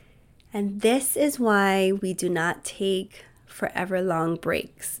And this is why we do not take forever long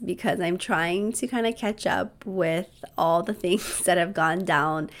breaks, because I'm trying to kind of catch up with all the things that have gone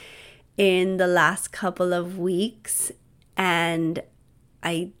down in the last couple of weeks. And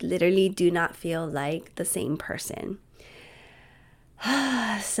I literally do not feel like the same person.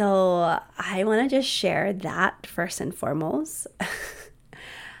 So I want to just share that first and foremost.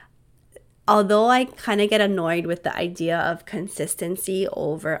 Although I kind of get annoyed with the idea of consistency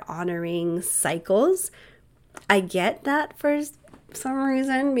over honoring cycles, I get that for some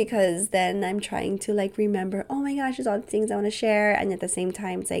reason, because then I'm trying to like remember, oh my gosh, there's all the things I want to share. And at the same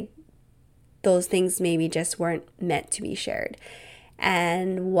time, it's like those things maybe just weren't meant to be shared.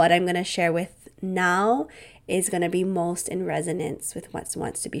 And what I'm going to share with now is going to be most in resonance with what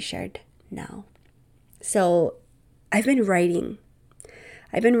wants to be shared now. So I've been writing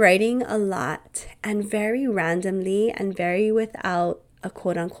a lot, and very randomly and very without a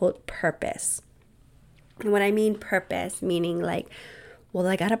quote unquote purpose. And when I mean purpose, meaning like, well,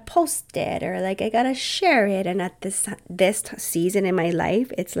 I gotta post it or like I gotta share it. And at this season in my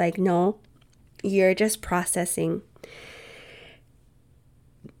life, it's like, no, you're just processing.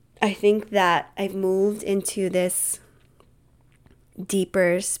 I think that I've moved into this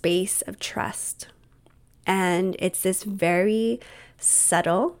deeper space of trust. And it's this very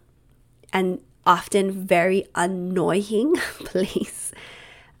subtle and often very annoying place.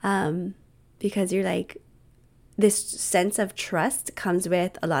 Because you're like, this sense of trust comes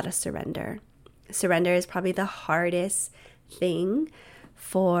with a lot of surrender. Surrender is probably the hardest thing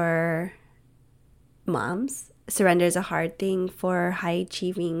for moms. Surrender is a hard thing for high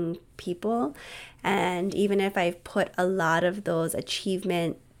achieving people. And even if I've put a lot of those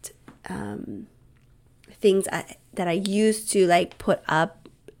achievement things that I used to like put up,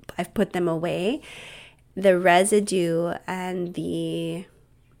 I've put them away. The residue and the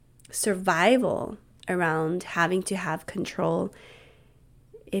survival around having to have control,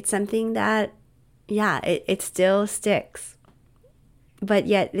 it's something that, it still sticks. But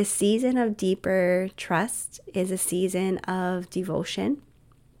yet the season of deeper trust is a season of devotion,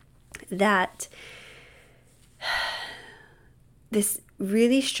 that this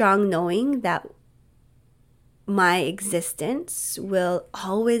really strong knowing that my existence will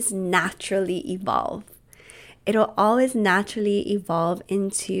always naturally evolve. It'll always naturally evolve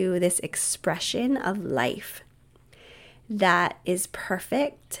into this expression of life that is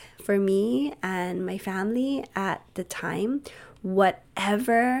perfect for me and my family at the time,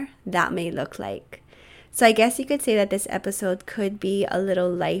 whatever that may look like. So I guess you could say that this episode could be a little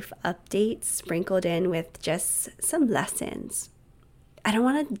life update sprinkled in with just some lessons. I don't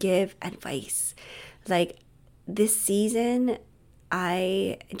want to give advice. Like this season,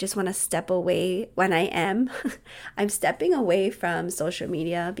 I just want to step away when I am. I'm stepping away from social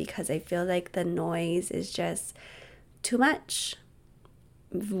media because I feel like the noise is just too much.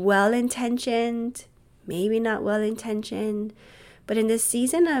 Well-intentioned, maybe not well-intentioned. But in this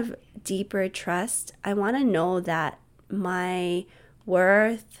season of deeper trust, I want to know that my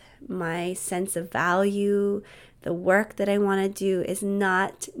worth, my sense of value, the work that I want to do is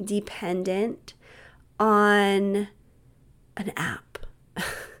not dependent on an app.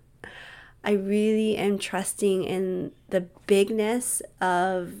 I really am trusting in the bigness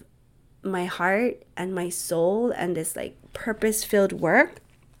of my heart and my soul and this like purpose-filled work,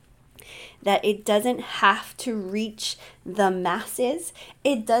 that it doesn't have to reach the masses.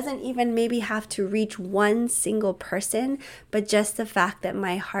 It doesn't even maybe have to reach one single person, but just the fact that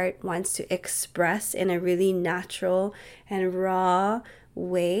my heart wants to express in a really natural and raw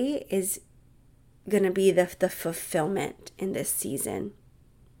way is going to be the fulfillment in this season.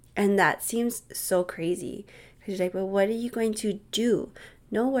 And that seems so crazy. Because you're like, well, what are you going to do?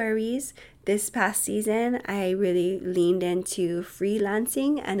 No worries. This past season, I really leaned into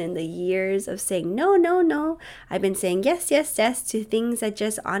freelancing. And in the years of saying no, I've been saying yes to things that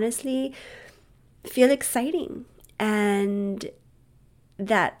just honestly feel exciting and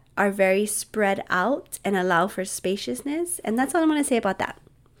that are very spread out and allow for spaciousness. And that's all I'm going to say about that.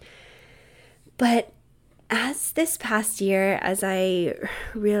 But as this past year, as I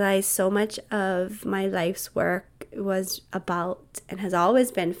realized so much of my life's work was about and has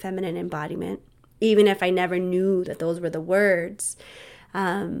always been feminine embodiment, even if I never knew that those were the words,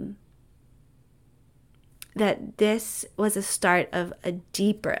 that this was a start of a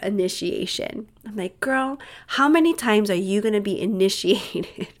deeper initiation. I'm like, girl, how many times are you going to be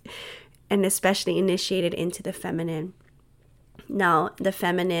initiated and especially initiated into the feminine? Now, the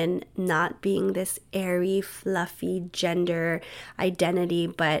feminine not being this airy, fluffy gender identity,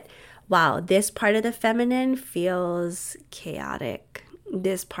 but wow, this part of the feminine feels chaotic.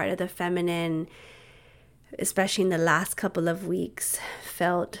 this part of the feminine, especially in the last couple of weeks,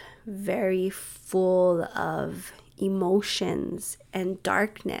 felt very full of emotions and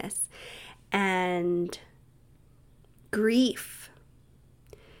darkness and grief.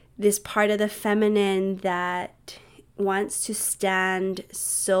 This part of the feminine that wants to stand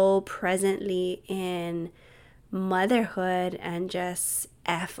so presently in motherhood and just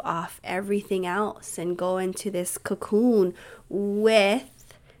F off everything else and go into this cocoon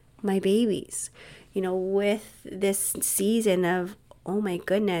with my babies, with this season of, oh my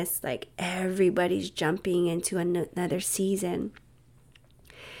goodness, like everybody's jumping into another season.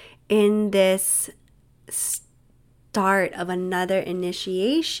 In this start of another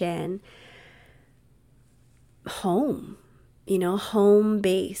initiation, home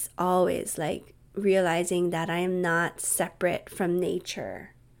base, always like realizing that I am not separate from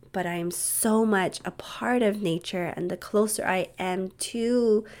nature, but I am so much a part of nature. And the closer I am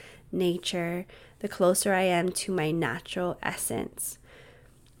to nature, the closer I am to my natural essence.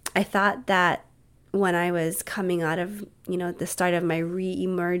 I thought that when I was coming out of, the start of my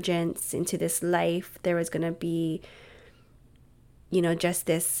re-emergence into this life, there was going to be, just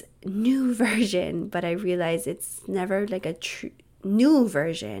this new version. But I realized it's never like a true new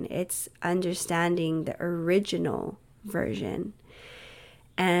version. It's understanding the original version.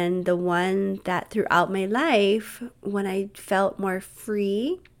 And the one that throughout my life, when I felt more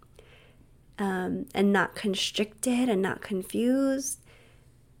free and not constricted and not confused,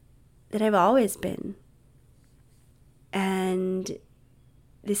 that I've always been. And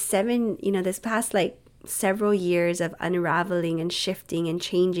this past several years of unraveling and shifting and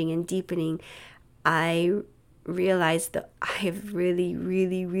changing and deepening, I realized that I've really,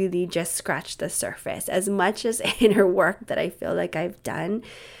 really, really just scratched the surface. As much as inner work that I feel like I've done,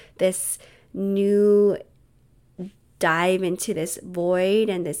 this new dive into this void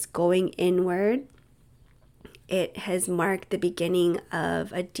and this going inward, it has marked the beginning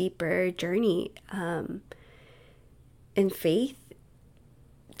of a deeper journey in faith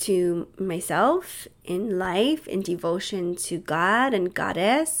to myself, in life, in devotion to God and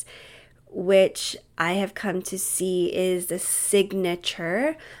Goddess, which I have come to see is the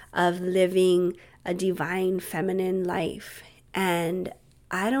signature of living a divine feminine life. And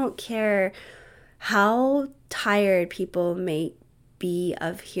I don't care how tired people may be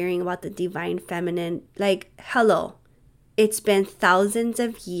of hearing about the divine feminine. Like, hello, it's been thousands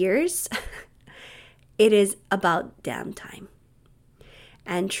of years. It is about damn time.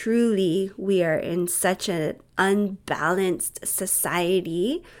 And truly, we are in such an unbalanced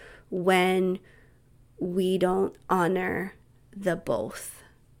society when we don't honor the both,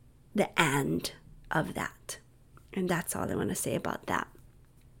 the and of that. And that's all I want to say about that.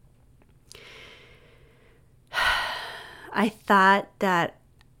 I thought that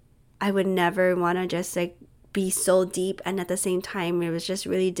I would never want to just be so deep, and at the same time it was just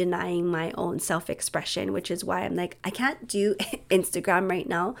really denying my own self-expression, which is why I'm I can't do Instagram right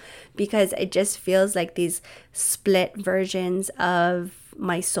now, because it just feels like these split versions of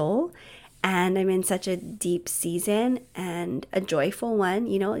my soul, and I'm in such a deep season and a joyful one.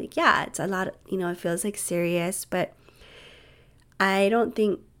 It's a lot, it feels serious, but I don't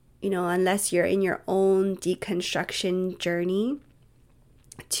think, unless you're in your own deconstruction journey,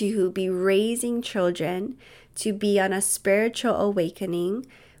 to be raising children, to be on a spiritual awakening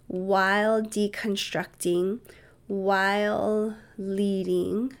while deconstructing, while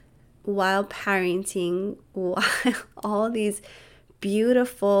leading, while parenting, while all these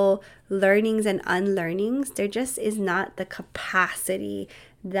beautiful learnings and unlearnings, there just is not the capacity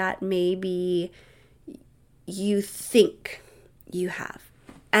that maybe you think you have.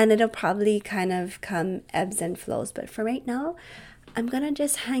 And it'll probably kind of come ebbs and flows. But for right now, I'm going to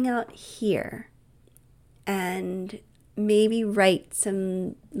just hang out here and maybe write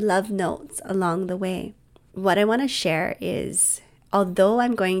some love notes along the way. What I want to share is, although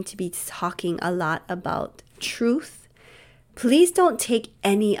I'm going to be talking a lot about truth, please don't take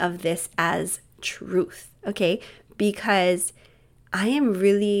any of this as truth, okay? Because I am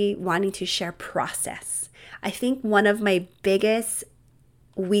really wanting to share process. I think one of my biggest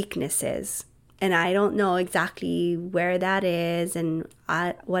weaknesses, and I don't know exactly where that is and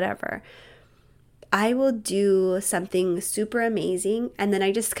whatever, I will do something super amazing and then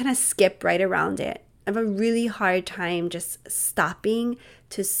I just kind of skip right around it. I have a really hard time just stopping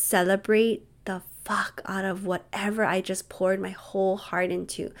to celebrate the fuck out of whatever I just poured my whole heart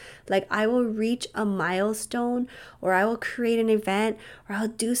into. I will reach a milestone, or I will create an event, or I'll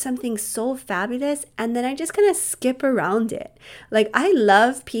do something so fabulous, and then I just kind of skip around it. I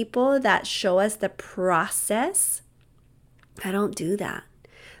love people that show us the process I don't do that.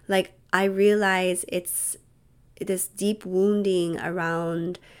 Like, I realize it's this deep wounding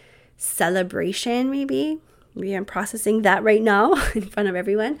around celebration, maybe I'm processing that right now in front of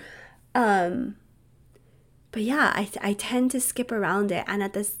everyone. But yeah, I tend to skip around it,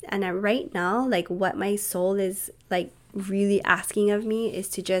 and right now, like, what my soul is like really asking of me is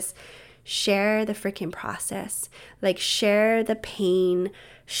to just share the freaking process, like share the pain,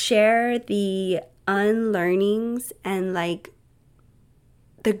 share the unlearnings, and like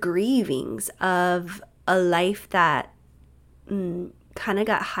the grievings of a life that kind of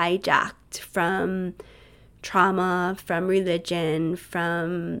got hijacked from trauma, from religion,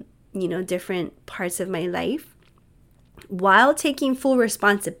 from, different parts of my life, while taking full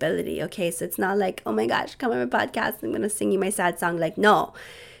responsibility. Okay, so it's not like, oh my gosh, come on my podcast, I'm gonna sing you my sad song. Like, no,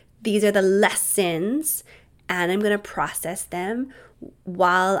 these are the lessons, and I'm gonna process them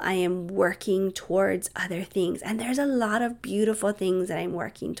while I am working towards other things. And there's a lot of beautiful things that I'm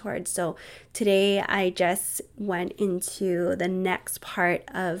working towards. So today I just went into the next part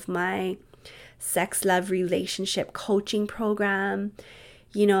of my sex, love, relationship coaching program.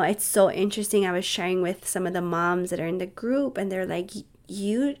 It's so interesting. I was sharing with some of the moms that are in the group, and they're like,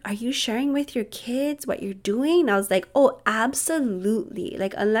 are you sharing with your kids what you're doing? And I was like, oh, absolutely.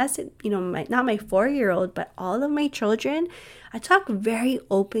 Like, unless it, not my 4-year-old, but all of my children, I talk very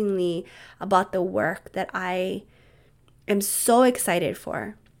openly about the work that I am so excited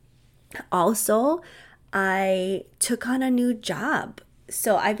for. Also, I took on a new job.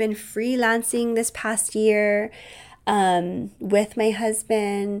 So I've been freelancing this past year with my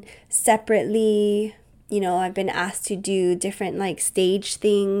husband separately. I've been asked to do different like stage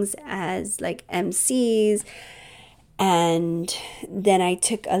things as like MCs. And then I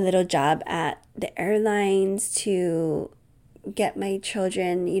took a little job at the airlines to get my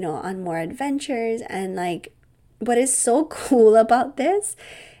children, on more adventures. And like, what is so cool about this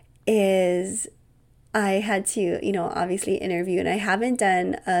is I had to, obviously interview, and I haven't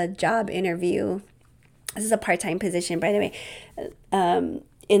done a job interview. This is a part-time position, by the way,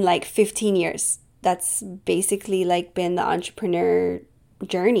 in like 15 years. That's basically like been the entrepreneur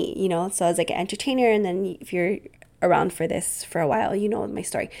journey, So I was like an entertainer, and then if you're around for this for a while, you know my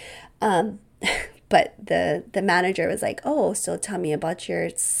story. But the manager was like, oh, so tell me about your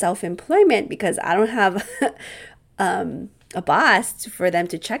self-employment, because I don't have a boss for them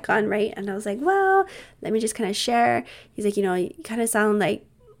to check on, right? And I was like, well, let me just kind of share. He's like, you kind of sound like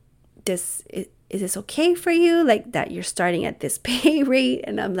this. Is this okay for you? Like that you're starting at this pay rate?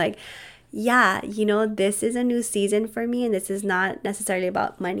 And I'm like, yeah, this is a new season for me, and this is not necessarily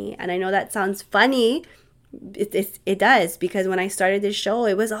about money. And I know that sounds funny. It does, because when I started this show,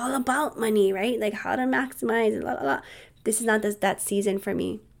 it was all about money, right? Like how to maximize and blah, blah, blah. This is not that season for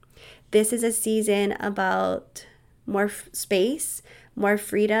me. This is a season about more space, more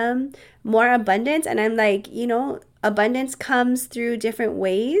freedom, more abundance. And I'm like, abundance comes through different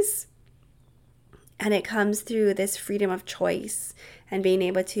ways. And it comes through this freedom of choice and being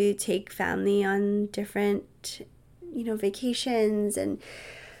able to take family on different, vacations, and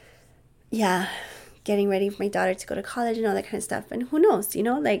yeah, getting ready for my daughter to go to college and all that kind of stuff. And who knows,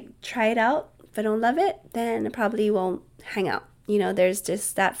 like try it out. If I don't love it, then I probably won't hang out. There's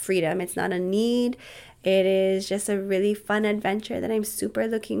just that freedom. It's not a need. It is just a really fun adventure that I'm super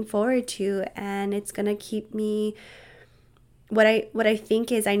looking forward to. And it's going to keep me, what I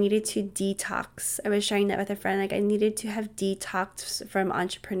think is I needed to detox. I was sharing that with a friend. Like I needed to have detox from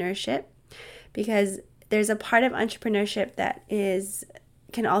entrepreneurship, because there's a part of entrepreneurship that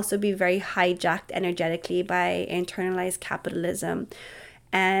can also be very hijacked energetically by internalized capitalism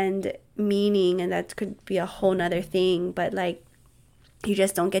and meaning, and that could be a whole nother thing. But like, you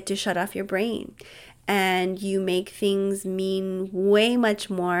just don't get to shut off your brain, and you make things mean way much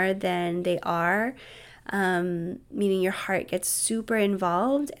more than they are. Meaning your heart gets super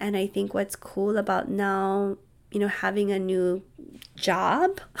involved. And I think what's cool about now, having a new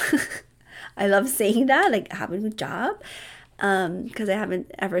job, I love saying that, like have a new job, because I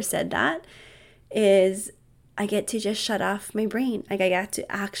haven't ever said that, is I get to just shut off my brain. Like I get to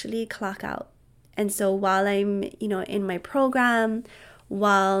actually clock out. And so while I'm, in my program,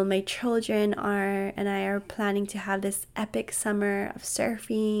 while my children and I are planning to have this epic summer of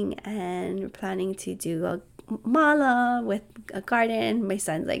surfing, and we're planning to do a mala with a garden. My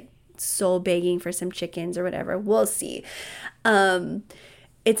son's like so begging for some chickens or whatever. We'll see.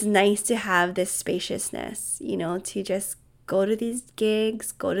 It's nice to have this spaciousness, to just go to these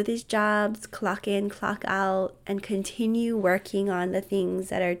gigs, go to these jobs, clock in, clock out, and continue working on the things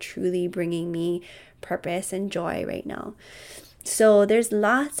that are truly bringing me purpose and joy right now. So there's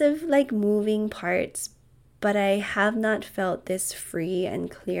lots of like moving parts, but I have not felt this free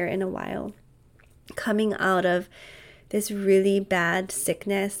and clear in a while. Coming out of this really bad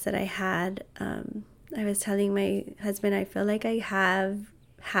sickness that I had, I was telling my husband, I feel like I have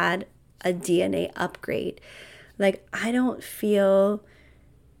had a DNA upgrade. Like I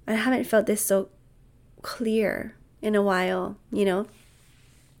haven't felt this so clear in a while,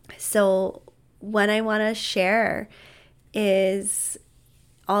 So what I want to share is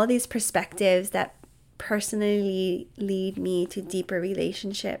all these perspectives that personally lead me to deeper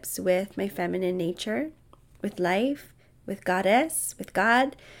relationships with my feminine nature, with life, with Goddess, with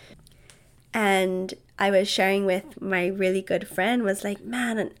God. And I was sharing with my really good friend, was like,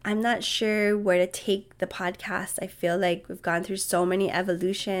 man, I'm not sure where to take the podcast. I feel like we've gone through so many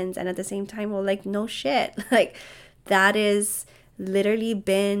evolutions, and at the same time, well, like, no shit. Like, that is literally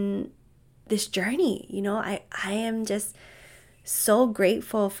been this journey, I am just so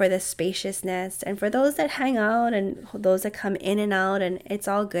grateful for the spaciousness, and for those that hang out and those that come in and out, and it's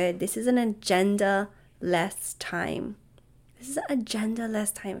all good. This is an agenda-less time. This is an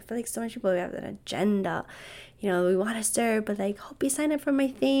agenda-less time. I feel like so many people have an agenda. We want to serve, but like, hope you sign up for my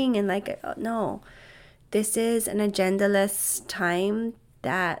thing. And like, no, this is an agenda-less time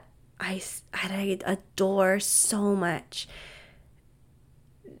that I adore so much.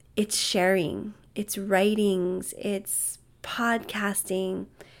 It's sharing, it's writings, it's podcasting.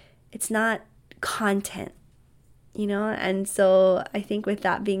 It's not content, And so I think with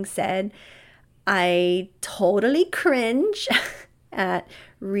that being said, I totally cringe at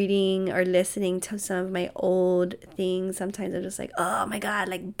reading or listening to some of my old things. Sometimes I'm just like, oh my God,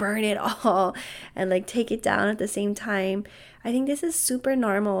 like burn it all and like take it down at the same time. I think this is super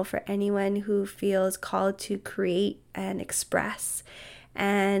normal for anyone who feels called to create and express.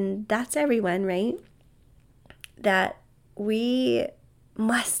 And that's everyone, right? That we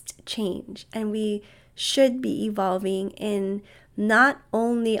must change, and we should be evolving in not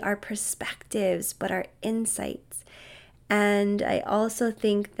only our perspectives, but our insights. And I also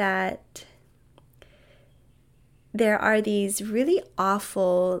think that there are these really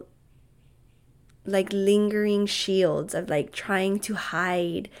awful, like, lingering shields of like trying to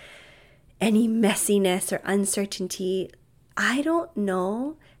hide any messiness or uncertainty. I don't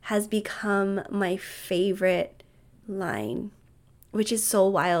know has become my favorite line, which is so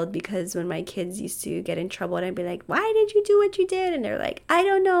wild, because when my kids used to get in trouble and I'd be like, why did you do what you did? And they're like, I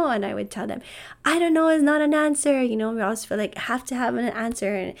don't know. And I would tell them, I don't know is not an answer. We always feel like have to have an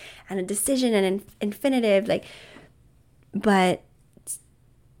answer and a decision and an infinitive. But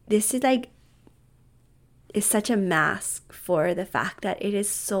this is is such a mask for the fact that it is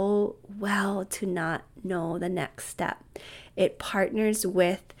so well to not know the next step. It partners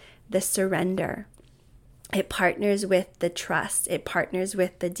with the surrender. It partners with the trust. It partners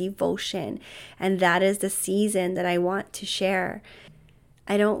with the devotion. And that is the season that I want to share.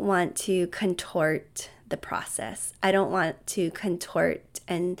 I don't want to contort the process. I don't want to contort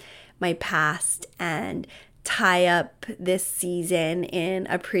my past and tie up this season in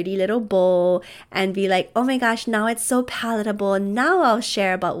a pretty little bow and be like, oh my gosh, now it's so palatable. Now I'll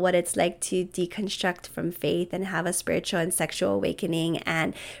share about what it's like to deconstruct from faith and have a spiritual and sexual awakening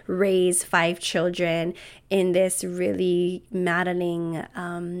and raise 5 children in this really maddening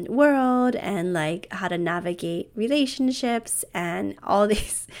world, and like how to navigate relationships and all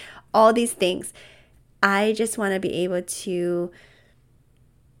these things. I just want to be able to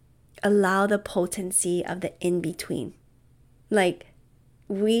allow the potency of the in-between. Like,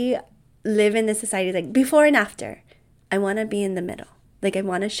 we live in this society like before and after. I want to be in the middle. Like, I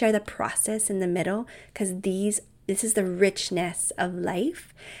want to share the process in the middle, because this is the richness of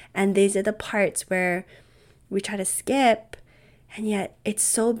life, and these are the parts where we try to skip, and yet it's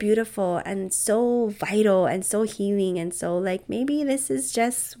so beautiful and so vital and so healing. And so like, maybe this is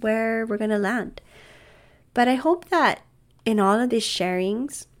just where we're gonna land. But I hope that in all of these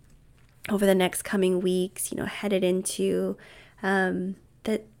sharings over the next coming weeks, headed into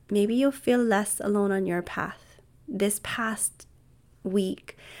that maybe you'll feel less alone on your path. This past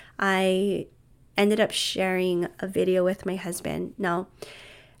week, I ended up sharing a video with my husband. Now,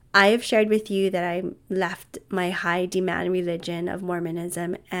 I have shared with you that I left my high demand religion of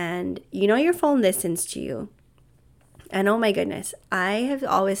Mormonism, and your phone listens to you. And oh my goodness, I have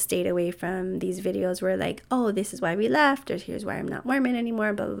always stayed away from these videos where like, oh, this is why we left, or here's why I'm not Mormon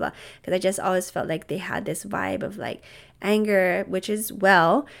anymore, blah, blah, blah. Because I just always felt like they had this vibe of like anger, which is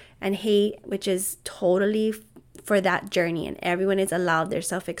and hate, which is totally for that journey. And everyone is allowed their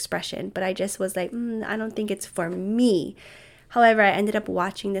self-expression. But I just was like, I don't think it's for me. However, I ended up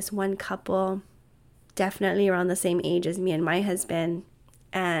watching this one couple, definitely around the same age as me and my husband,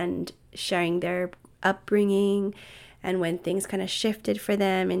 and sharing their upbringing and when things kind of shifted for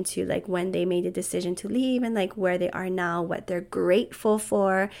them into like when they made the decision to leave and like where they are now, what they're grateful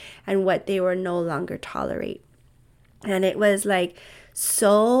for and what they will no longer tolerate. And it was like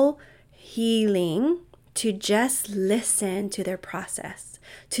so healing to just listen to their process,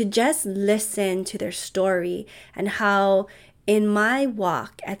 to just listen to their story, and how in my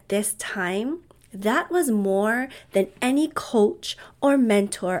walk at this time, that was more than any coach or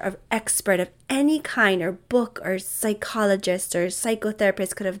mentor or expert of any kind or book or psychologist or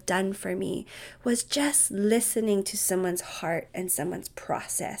psychotherapist could have done for me, was just listening to someone's heart and someone's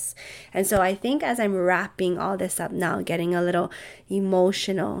process. And so I think as I'm wrapping all this up now, getting a little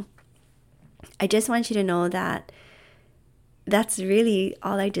emotional, I just want you to know that that's really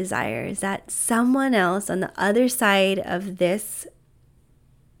all I desire, is that someone else on the other side of this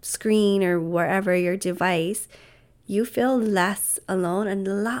screen or wherever your device, you feel less alone and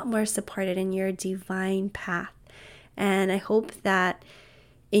a lot more supported in your divine path. And I hope that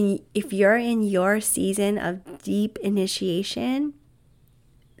if you're in your season of deep initiation,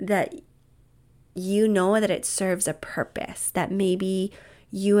 that you know that it serves a purpose, that maybe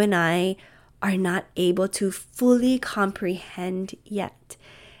you and I are not able to fully comprehend yet.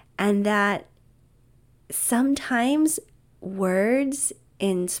 And that sometimes words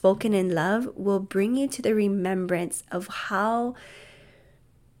spoken in love will bring you to the remembrance of how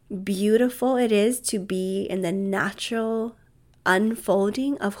beautiful it is to be in the natural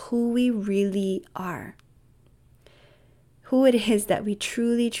unfolding of who we really are, who it is that we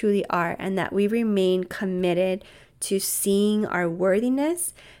truly, truly are, and that we remain committed to seeing our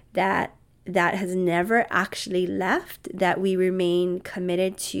worthiness, that has never actually left, that we remain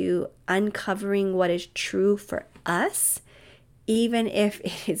committed to uncovering what is true for us, even if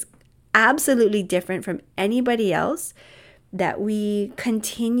it is absolutely different from anybody else, that we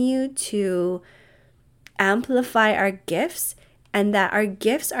continue to amplify our gifts, and that our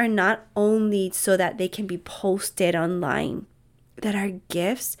gifts are not only so that they can be posted online, that our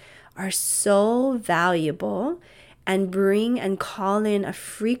gifts are so valuable and bring and call in a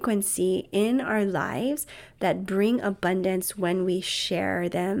frequency in our lives that bring abundance when we share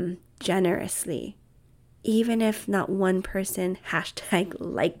them generously, even if not one person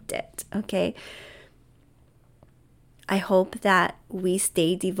 #liked it, okay? I hope that we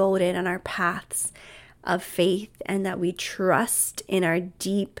stay devoted on our paths of faith and that we trust in our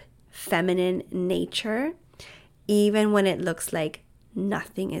deep feminine nature, even when it looks like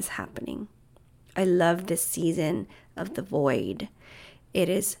nothing is happening. I love this season of the void. It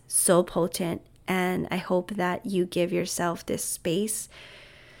is so potent, and I hope that you give yourself this space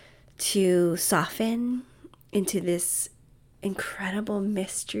to soften into this incredible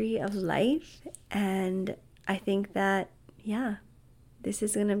mystery of life. And I think that, this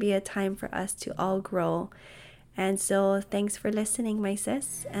is going to be a time for us to all grow. And so thanks for listening, my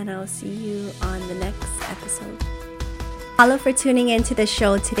sis, and I'll see you on the next episode. Mahalo for tuning in to the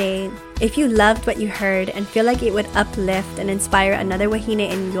show today. If you loved what you heard and feel like it would uplift and inspire another Wahine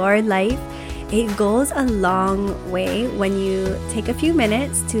in your life, it goes a long way when you take a few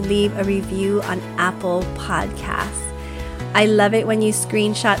minutes to leave a review on Apple Podcasts. I love it when you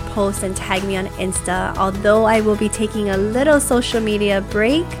screenshot posts and tag me on Insta. Although I will be taking a little social media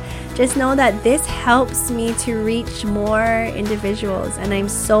break, just know that this helps me to reach more individuals, and I'm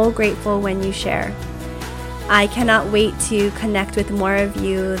so grateful when you share. I cannot wait to connect with more of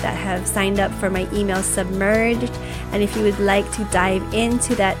you that have signed up for my email Submerged. And if you would like to dive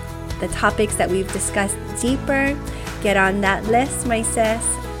into the topics that we've discussed deeper, get on that list, my sis,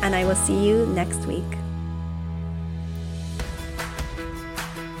 and I will see you next week.